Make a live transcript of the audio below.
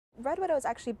Red Widow is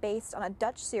actually based on a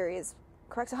Dutch series,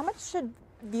 correct? So how much should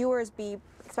viewers be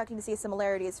expecting to see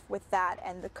similarities with that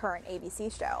and the current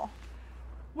ABC show?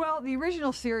 Well, the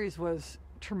original series was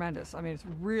tremendous. I mean, it's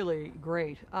really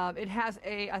great. It has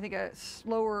I think a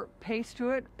slower pace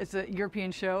to it. It's a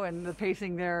European show, and the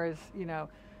pacing there is,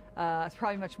 it's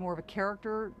probably much more of a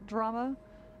character drama,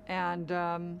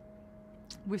 and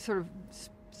we sort of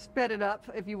sped it up,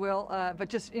 if you will, but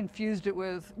just infused it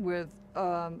with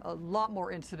a lot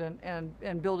more incident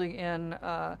and building in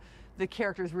the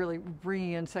characters, really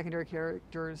bringing in secondary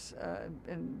characters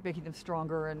and making them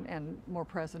stronger and more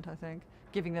present, I think,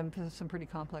 giving them some pretty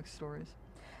complex stories.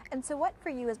 And so what for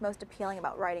you is most appealing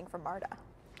about writing for Marta?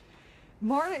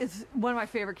 Marta is one of my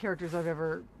favorite characters I've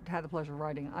ever had the pleasure of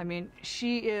writing. I mean,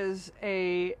 she is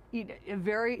she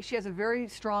has a very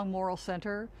strong moral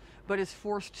center, but is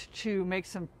forced to make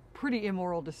some pretty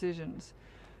immoral decisions.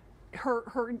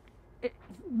 Her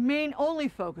main only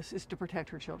focus is to protect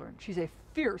her children. She's a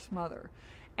fierce mother,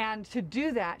 and to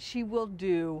do that, she will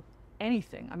do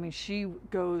anything. I mean, she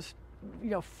goes,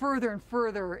 further and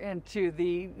further into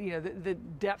the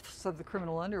depths of the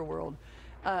criminal underworld,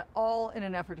 all in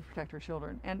an effort to protect her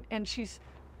children. And she's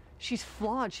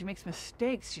flawed. She makes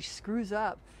mistakes. She screws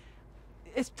up.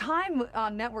 It's time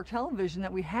on network television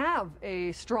that we have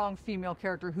a strong female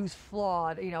character who's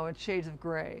flawed, in Shades of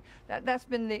Grey. That's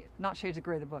been not Shades of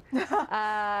Grey, the book.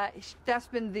 That's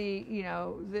been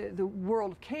the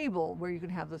world of cable where you can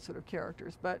have those sort of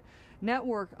characters. But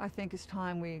network, I think it's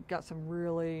time we got some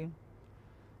really,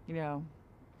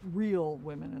 real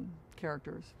women and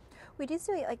characters. We do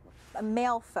see like a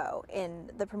male foe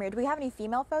in the premiere. Do we have any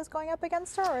female foes going up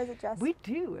against her, or is it just... We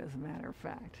do, as a matter of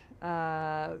fact.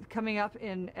 Coming up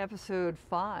in episode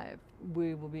 5,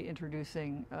 we will be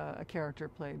introducing a character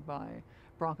played by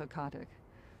Branka Katic,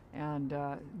 and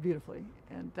beautifully,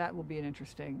 and that will be an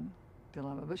interesting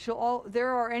dilemma. But there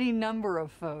are any number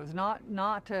of foes, not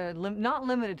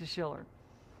limited to Schiller.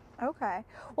 Okay.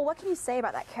 Well, what can you say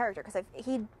about that character? Because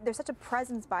there's such a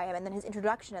presence by him, and then his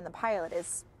introduction in the pilot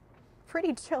is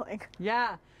pretty chilling.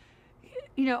 Yeah.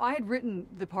 I had written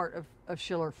the part of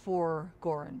Schiller for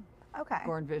Goran. Okay.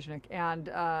 Goran Visnik, and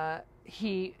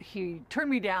he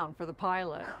turned me down for the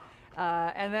pilot,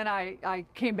 and then I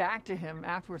came back to him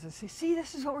afterwards and said, "See,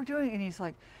 this is what we're doing," and he's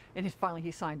like, and finally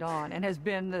he signed on and has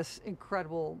been this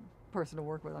incredible person to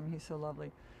work with. I mean, he's so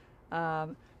lovely.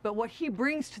 But what he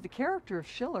brings to the character of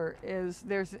Schiller is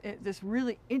there's this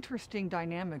really interesting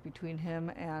dynamic between him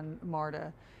and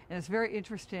Marta, and it's very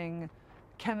interesting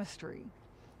chemistry.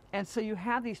 And so you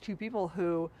have these two people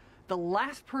who, the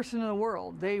last person in the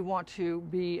world they want to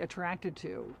be attracted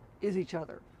to is each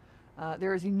other.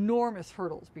 There is enormous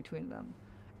hurdles between them,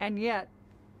 and yet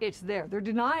it's there. They're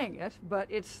denying it, but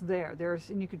it's there.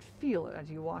 And you can feel it as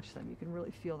you watch them. You can really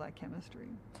feel that chemistry.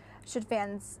 Should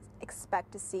fans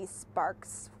expect to see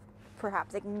sparks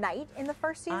perhaps ignite in the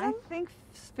first season? I think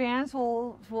fans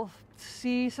will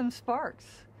see some sparks.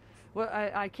 Well,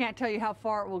 I can't tell you how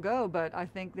far it will go, but I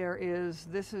think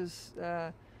this is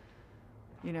the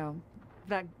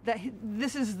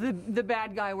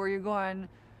bad guy where you're going,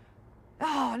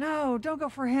 oh no, don't go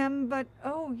for him, but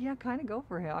oh yeah, kind of go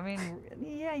for him. I mean,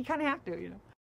 yeah, you kind of have to,